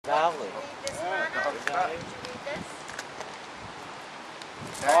Valley. I'm going to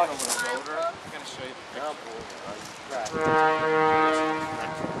show you the picture.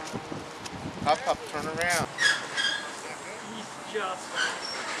 Up, turn around. He's just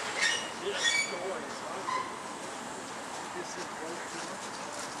destroyed.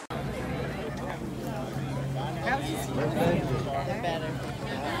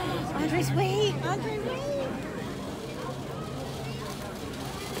 Andreas, wait! Andre, wait!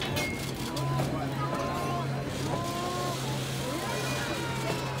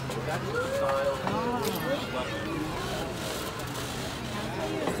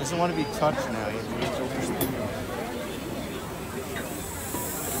 Doesn't want to be touched now. He's overstimulated.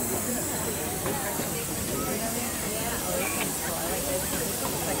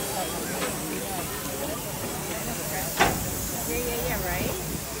 Yeah, right?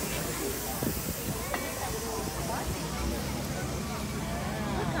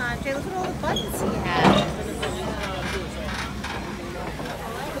 Look, Andre, look at all the buttons he has.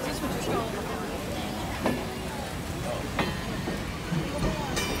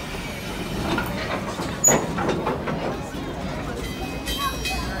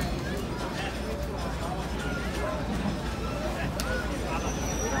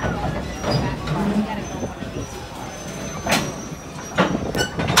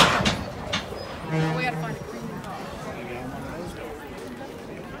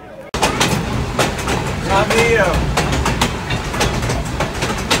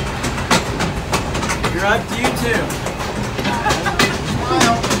 You're up to you too.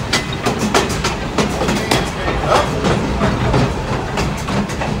 Smile.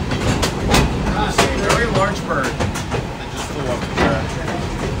 Very large bird that just flew up the track.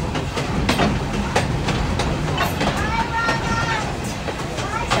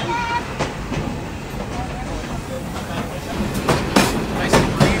 Nice and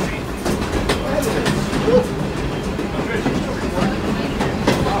breezy.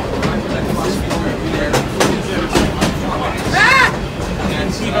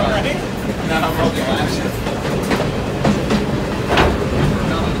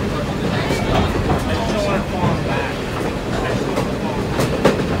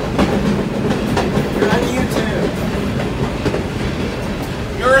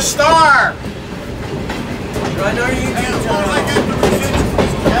 You're a star! You're on our YouTube channel.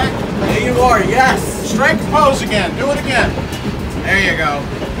 There you are, yes! Strike the pose again. Do it again. There you go.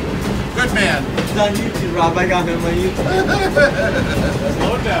 Good man. It's on YouTube, Rob. I got him on YouTube.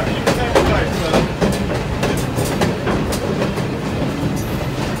 Slow it down. You can take it tight, brother.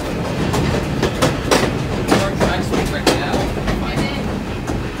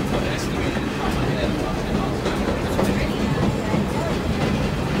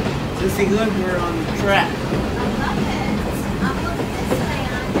 Does he look we're on the track? I love it. I'm looking this way,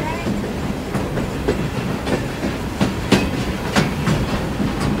 Andre.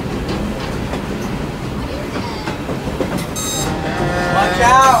 Watch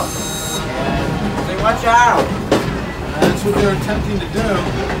out! Say watch out! That's what they're attempting to do.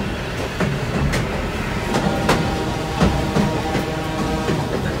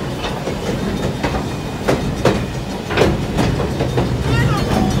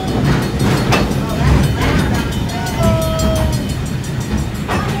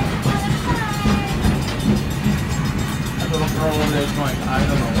 There's going, I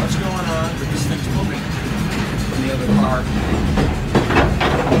don't know what's going on, but this thing's moving from the other car.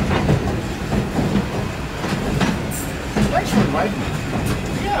 Thanks for inviting me.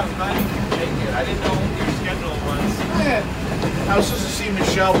 Yeah, I'm glad you could make it. I didn't know what your schedule was. I was supposed to see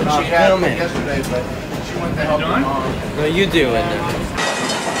Michelle, but she had it yesterday, but she went to help her mom. No, you do it now.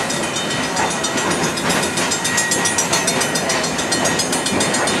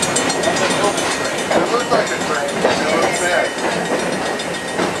 It looks like a train. It looks bad.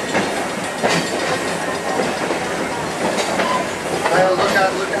 Tail, look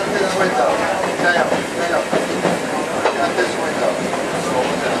out this window. Tail. Look out this window.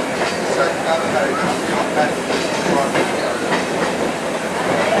 Second out of that.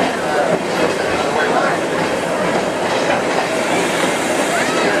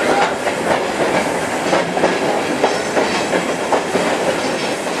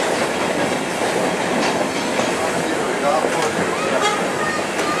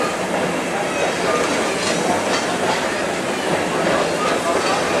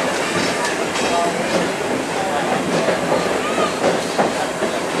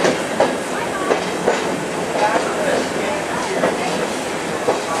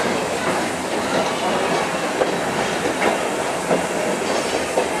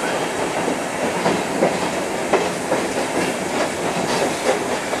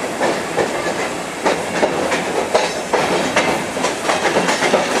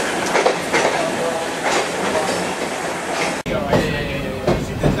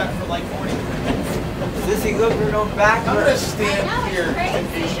 back. I'm gonna stand here in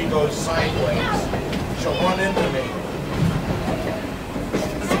case she goes sideways. She'll run into me.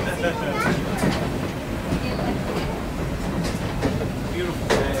 Beautiful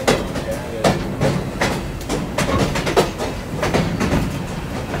day.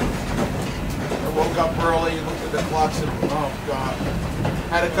 I woke up early and looked at the clock and said, oh God.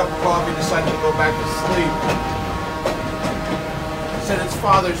 Had a cup of coffee, decided to go back to sleep. I said, it's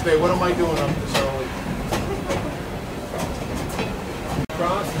Father's Day, what am I doing up this early?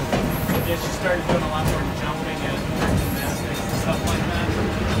 Cross. Yeah, she started doing a lot more jumping and gymnastics and stuff like that.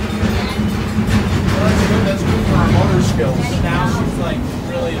 Well, that's good for her motor skills. Now she's like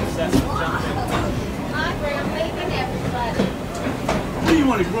really obsessed with jumping. Andre, I'm leaving everybody. What do you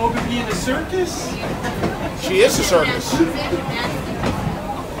want to grow up and be in a circus? She is a circus.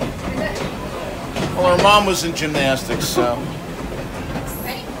 Well, her mom was in gymnastics, so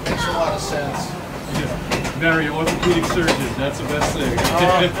makes a lot of sense. Marry an orthopedic surgeon, that's the best thing.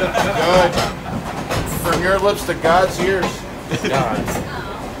 Good. From your lips to God's ears. God.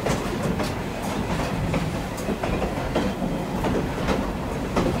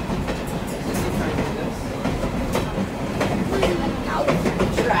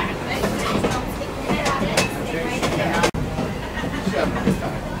 She's having a good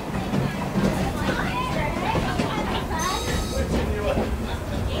time.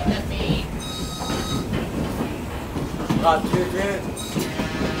 Not too good.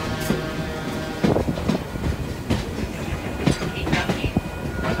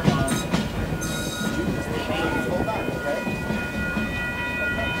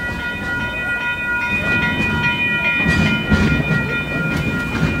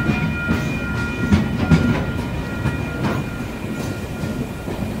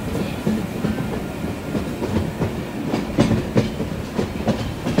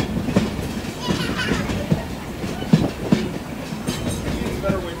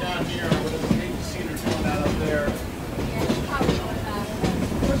 Better way down here with the eight-seaters going out up there.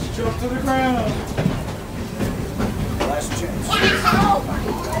 Let's jump to the ground. Last chance.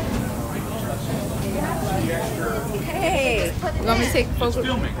 Hey, you want me to take a photo?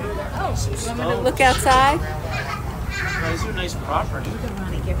 Filming. Oh, you want me to look outside? These are nice property.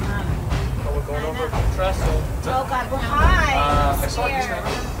 Give money. Oh, we're going over the trestle. Oh, God, well, hi. I saw you stand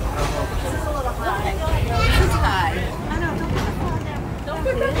This is a little high. This is high. I know, don't put the phone there. Don't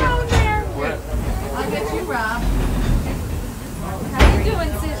put the phone there. I'll get you, Rob. How you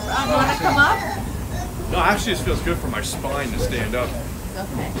doing, sis? Want to come up? No, actually, it feels good for my spine to stand up.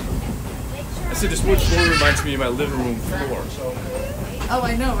 Okay. I said this wood floor reminds me of my living room floor. Oh,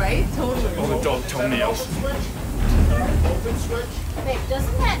 I know, right? Totally. All the dog toenails. Babe,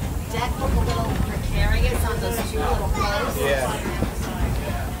 doesn't that deck look a little precarious on those two little posts? Yeah.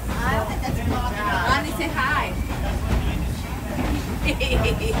 I don't think that's called Ronnie, say hi.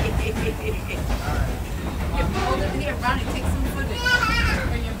 Hold it here, Ronnie. Take some footage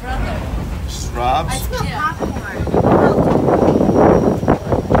for your brother. Rob's. I smell popcorn.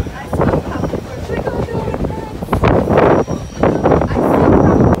 I smell popcorn. Should we go do it? I smell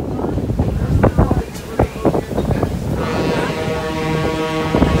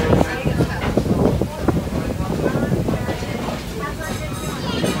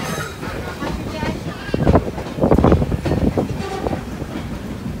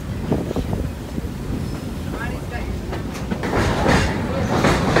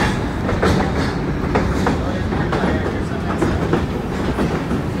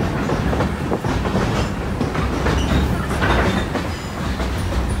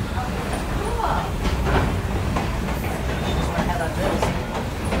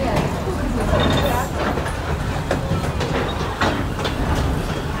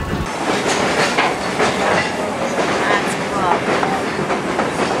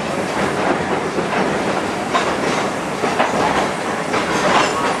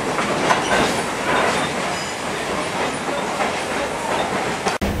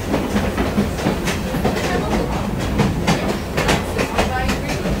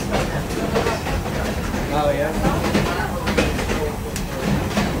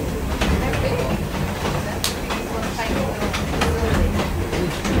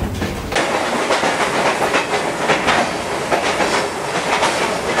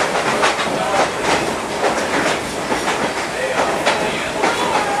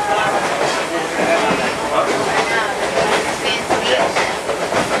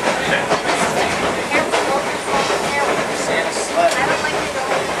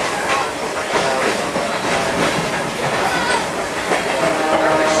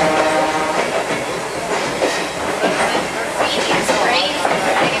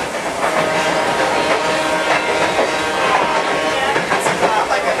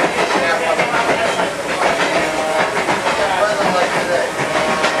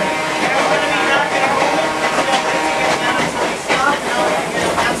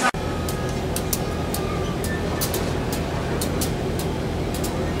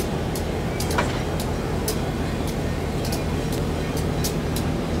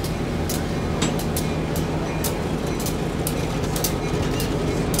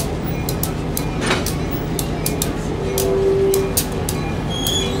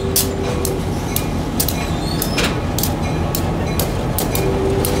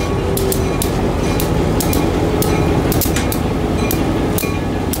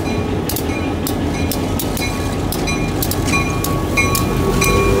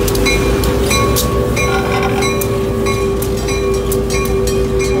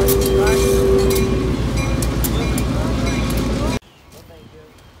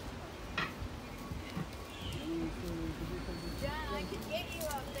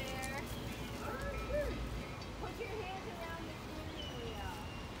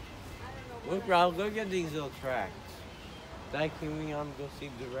Look, Rob, look at these little tracks. Dad, can we go see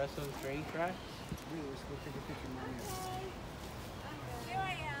the rest of the train tracks? Yeah, let's go take a picture of mine. Here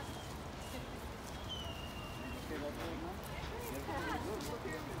I am.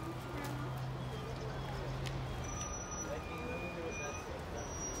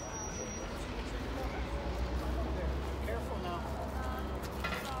 Careful now.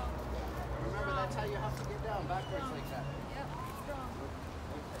 Remember, that's how you have to get down, backwards like that. Yep, strong.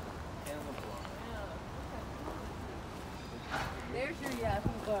 There's your Yahoo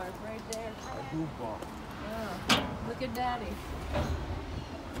bar, right there. Goofball. Oh, look at Daddy.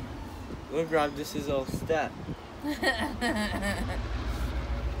 Look, Rob, this is all step. How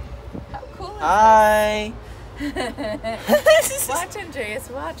cool is Hi. this? Watch, Andreas,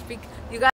 watch. You got